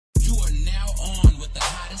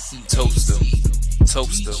Toaster,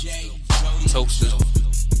 toaster, toaster,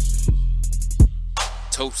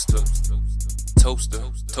 toaster, toaster,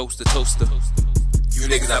 toaster, toaster. You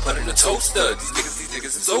niggas I put in the toaster, these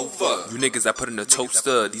niggas is over. You niggas I put in the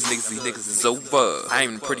toaster, these niggas is over. I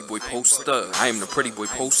am the pretty boy poster, I am the pretty boy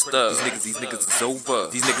poster. These niggas is over.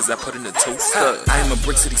 These niggas I put in the toaster. I am a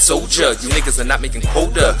Brick City soldier, you niggas are not making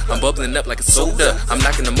quota. I'm bubbling up like a soda, I'm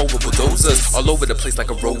knocking them over bulldozers. All over the place like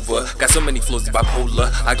a rover, got so many flows they bipolar.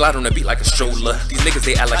 I glide on the beat like a stroller. These niggas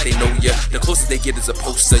they act like they know ya. The closest they get is a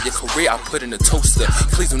poster. Your career I put in a toaster.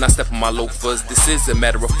 Please do not step on my loafers, this is a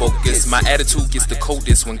matter of focus. My attitude gets the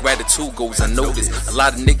coldest when gratitude goes unnoticed. A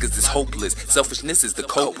lot of niggas is hopeless, selfishness is the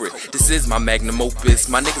culprit. This is my magnum opus,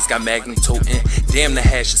 my niggas got magnum toting. Damn, the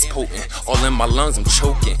hash is potent, all in my lungs I'm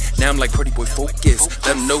choking. Now I'm like pretty boy focus,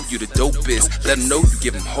 let them know you the dopest. Let them know you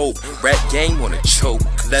give them hope, rap game on a choke.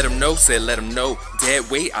 Let them know, said let them know. Dead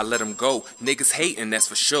weight, I let them go. Niggas hating, that's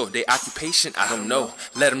for sure. They occupation, I don't know.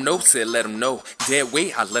 Let them know, said let them know. Dead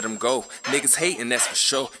weight, I let them go. Niggas hating, that's for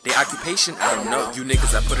sure. They occupation, I don't know. You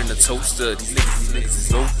niggas I put in the toaster, these niggas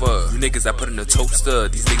is over. You niggas I put in the toaster,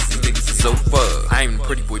 these niggas is over. I am the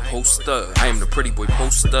pretty boy poster, I am the pretty boy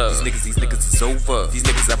poster. These niggas is over. These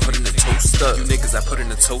niggas I put in the toaster. You niggas I put in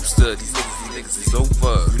the toaster, these niggas is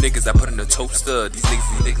over. You niggas I put in the toaster, these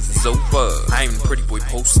niggas is over. I am the pretty boy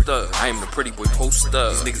poster, I am the pretty boy poster.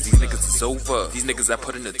 These niggas is over. These niggas I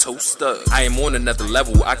put in the toaster. I am on another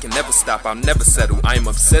level, I can never stop, I'll never settle. I am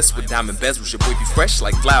obsessed with diamond bezels, your boy be fresh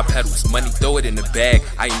like flower petals. Money, throw it in the bag.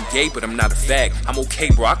 I am gay, but I'm not a fag. I'm okay,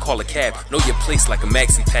 bro, I call a cab. Know your place like a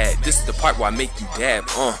maxi pad. This is the part where I make you dab,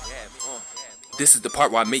 This is the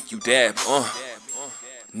part where I make you dab,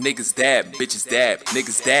 Niggas dab, bitches dab,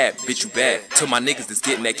 niggas dab, bitch you bad. Tell my niggas that's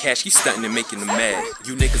getting that cash, keep stunting and making them mad.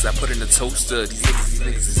 You niggas I put in the toaster, these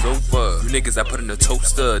niggas is over. You niggas I put in the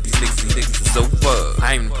toaster, these niggas is over.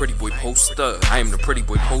 I am the pretty boy poster, I am the pretty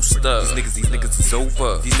boy poster. These niggas is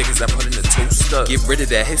over. These niggas I put in the toaster. Get rid of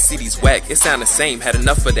that, his CD's whack, it sound the same, had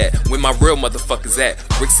enough of that. Where my real motherfuckers at?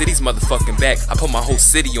 Brick City's motherfucking back. I put my whole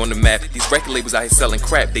city on the map. These record labels out here selling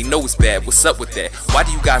crap, they know it's bad, what's up with that? Why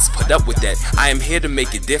do you guys put up with that? I am here to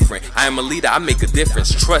make it different. I am a leader, I make a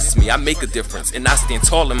difference. Trust me, I make a difference. And I stand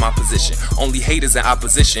tall in my position. Only haters in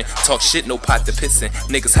opposition. Talk shit, no pot to pissin'.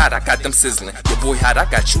 Niggas hot, I got them sizzling. Your boy hot, I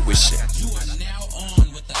got you wishing. You are now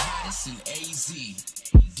on with the hottest in AZ.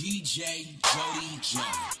 DJ Jody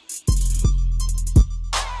Joe.